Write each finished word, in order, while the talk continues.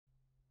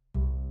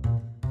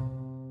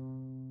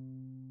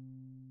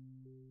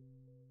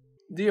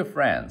Dear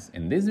friends,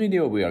 in this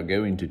video we are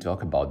going to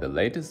talk about the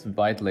latest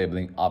white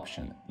labeling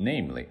option,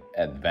 namely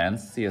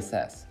Advanced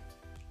CSS.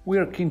 We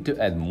are keen to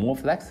add more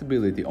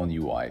flexibility on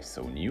UI,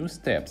 so new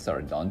steps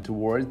are done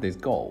towards this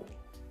goal.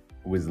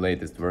 With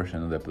latest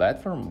version of the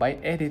platform, by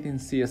editing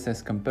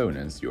CSS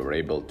components you are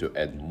able to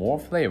add more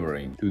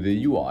flavoring to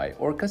the UI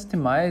or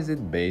customize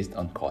it based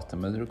on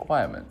customers'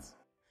 requirements.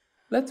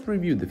 Let's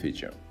review the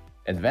feature.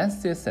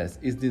 Advanced CSS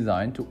is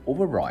designed to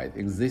override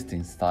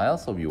existing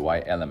styles of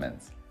UI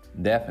elements.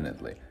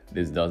 Definitely,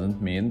 this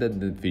doesn't mean that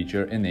the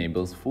feature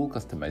enables full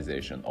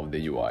customization of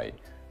the UI,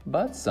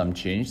 but some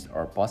changes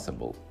are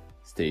possible.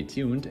 Stay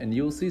tuned and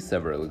you'll see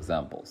several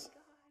examples.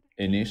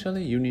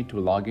 Initially, you need to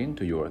log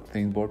into your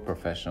ThingsBoard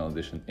Professional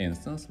Edition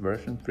instance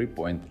version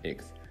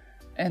 3.x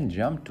and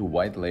jump to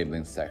White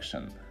Labeling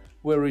section,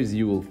 where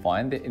you will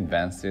find the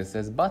Advanced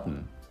CSS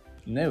button.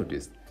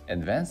 Notice,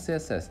 Advanced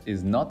CSS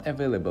is not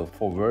available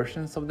for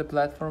versions of the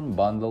platform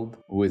bundled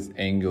with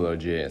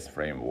AngularJS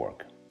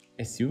framework.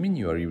 Assuming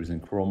you are using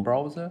Chrome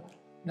browser,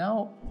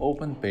 now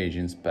open Page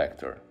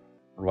Inspector.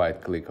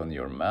 Right-click on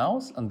your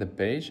mouse on the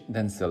page,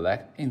 then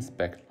select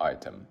Inspect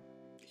Item.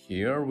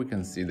 Here we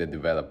can see the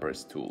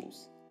developer's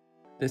tools.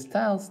 The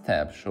Styles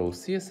tab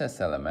shows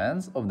CSS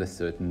elements of the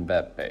certain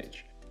web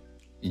page.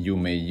 You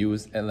may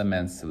use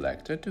Element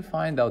Selector to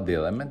find out the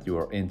element you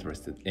are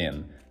interested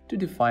in to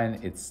define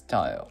its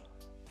style.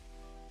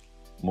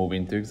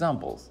 Moving to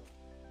examples.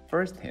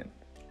 First hint.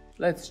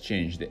 Let's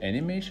change the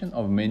animation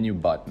of menu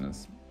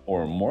buttons,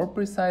 or more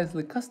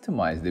precisely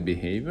customize the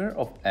behavior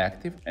of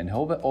active and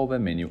hover over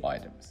menu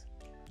items.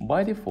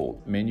 By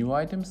default, menu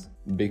items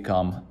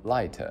become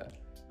lighter.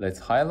 Let's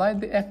highlight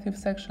the active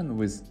section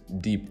with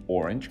deep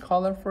orange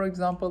color, for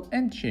example,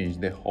 and change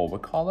the hover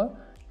color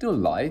to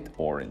light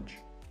orange.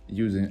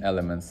 Using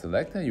Element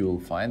Selector, you will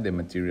find the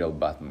Material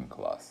Button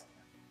class.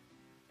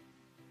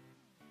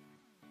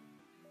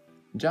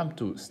 Jump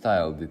to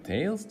Style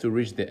Details to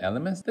reach the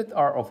elements that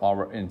are of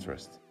our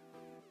interest.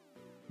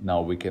 Now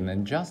we can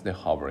adjust the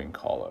hovering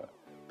color.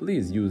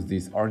 Please use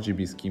these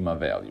RGB schema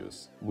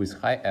values with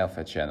high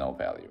alpha channel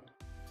value.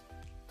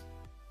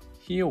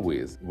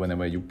 Herewith,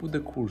 whenever you put the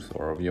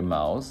cursor of your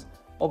mouse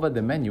over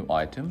the menu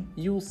item,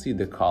 you will see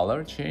the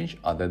color change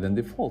other than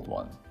the default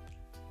one.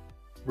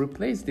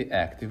 Replace the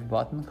active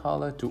button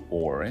color to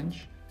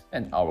orange,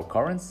 and our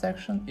current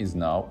section is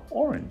now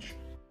orange.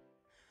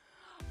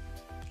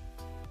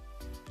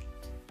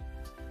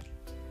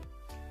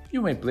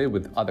 You may play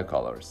with other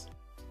colors.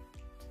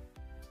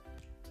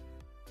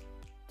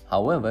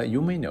 However,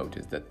 you may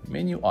notice that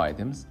menu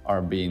items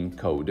are being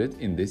coded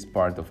in this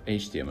part of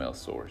HTML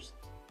source.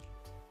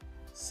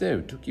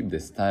 So, to keep the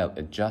style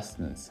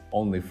adjustments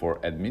only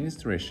for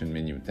administration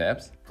menu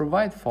tabs,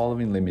 provide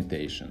following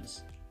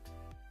limitations.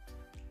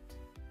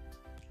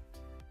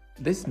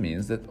 This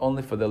means that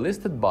only for the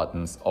listed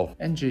buttons of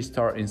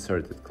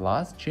NJ*inserted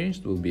class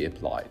change will be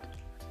applied.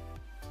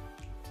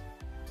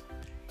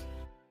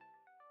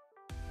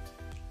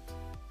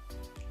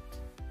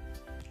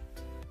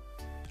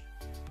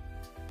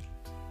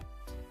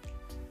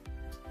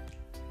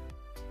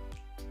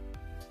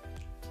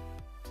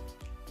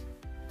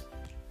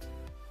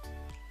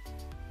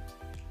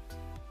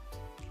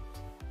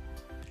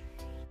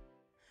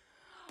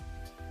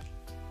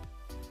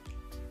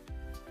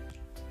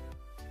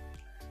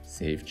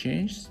 Save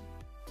changes.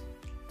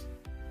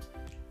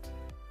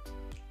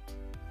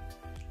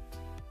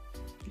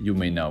 You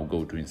may now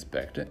go to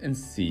Inspector and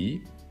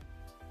see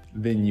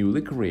the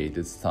newly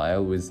created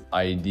style with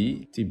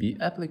ID TB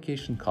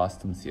Application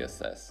Custom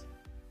CSS.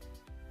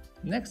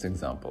 Next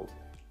example.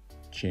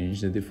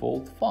 Change the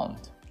default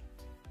font.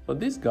 For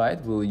this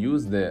guide, we'll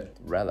use the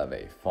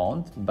Releve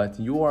font, but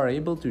you are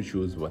able to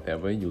choose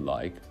whatever you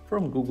like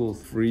from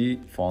Google's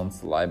free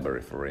fonts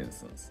library, for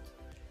instance.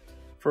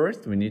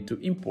 First, we need to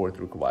import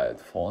required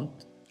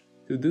font.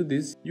 To do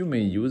this, you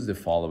may use the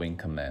following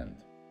command.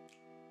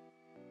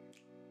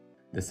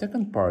 The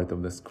second part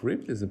of the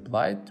script is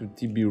applied to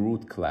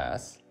TB_root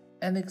class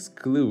and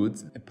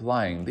excludes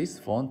applying this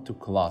font to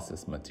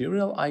classes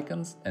Material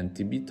Icons and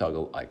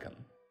TB_toggle icon.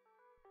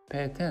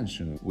 Pay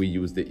attention, we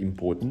use the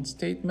important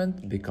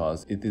statement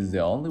because it is the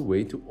only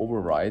way to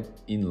override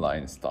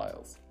inline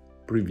styles.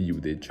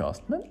 Preview the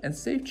adjustment and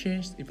save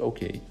changes if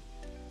OK.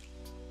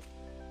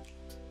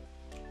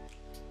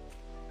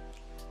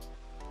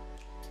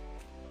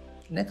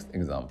 Next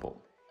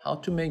example. How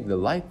to make the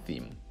light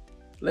theme.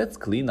 Let's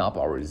clean up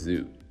our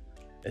zoo.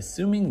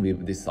 Assuming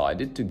we've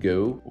decided to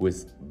go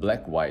with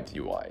black-white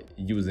UI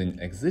using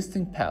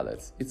existing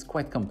palettes, it's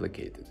quite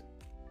complicated.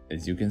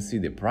 As you can see,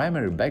 the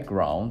primary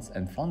backgrounds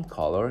and font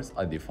colors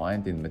are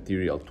defined in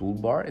Material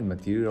Toolbar and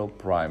Material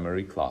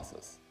Primary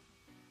classes.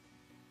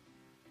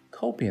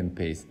 Copy and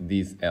paste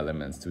these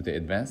elements to the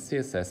Advanced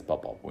CSS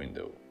pop-up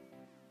window.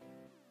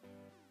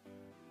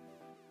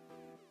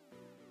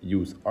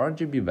 Use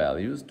RGB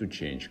values to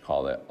change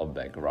color of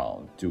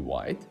background to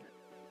white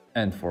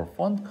and for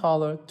font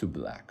color to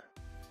black.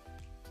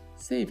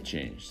 Save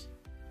changes.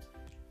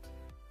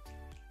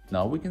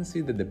 Now we can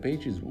see that the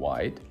page is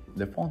white,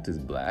 the font is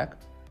black,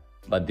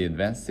 but the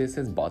Advanced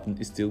CSS button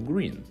is still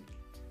green.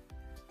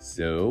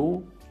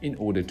 So, in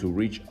order to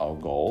reach our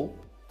goal,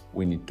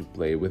 we need to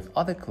play with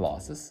other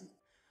classes,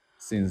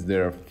 since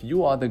there are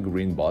few other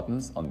green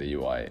buttons on the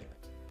UI.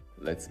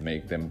 Let's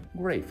make them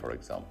gray, for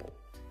example.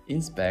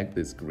 Inspect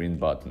this green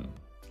button.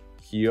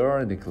 Here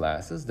are the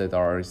classes that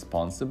are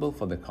responsible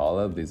for the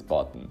color of this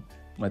button: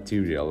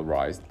 Material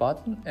Raised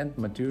button and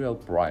Material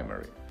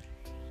Primary.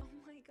 Oh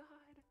my god.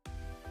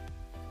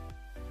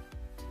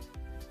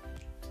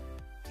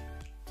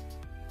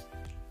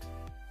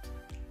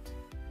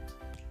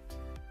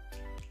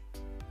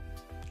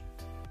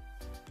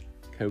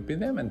 Copy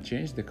them and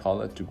change the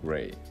color to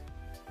gray.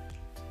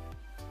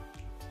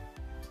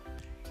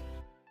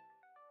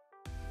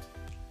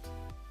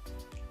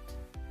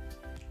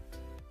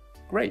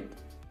 Great!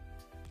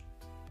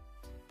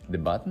 The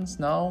buttons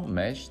now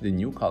match the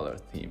new color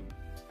theme.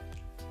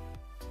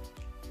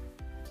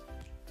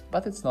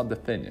 But it's not the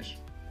finish.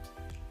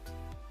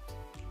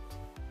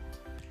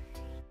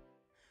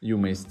 You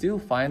may still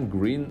find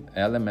green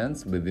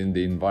elements within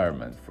the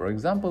environment. For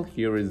example,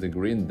 here is the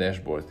green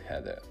dashboard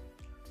header.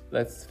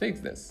 Let's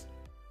fix this.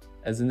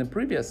 As in the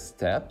previous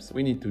steps,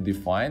 we need to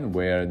define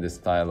where the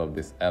style of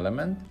this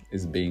element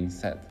is being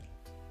set.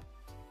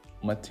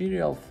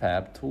 Material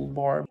Fab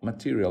Toolbar,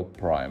 Material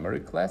Primary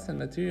class and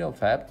Material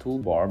Fab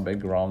Toolbar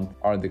Background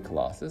are the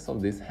classes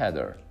of this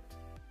header.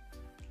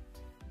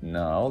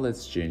 Now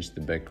let's change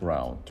the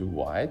background to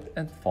white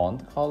and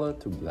font color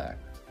to black.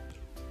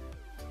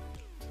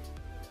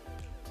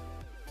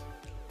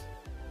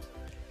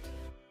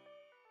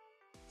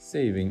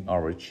 Saving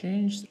our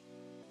change.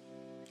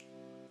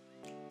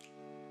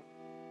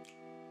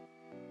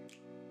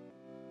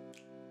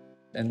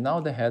 And now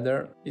the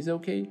header is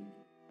okay.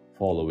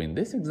 Following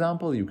this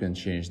example, you can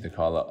change the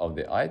color of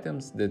the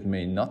items that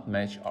may not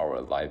match our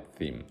light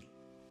theme.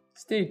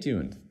 Stay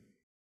tuned!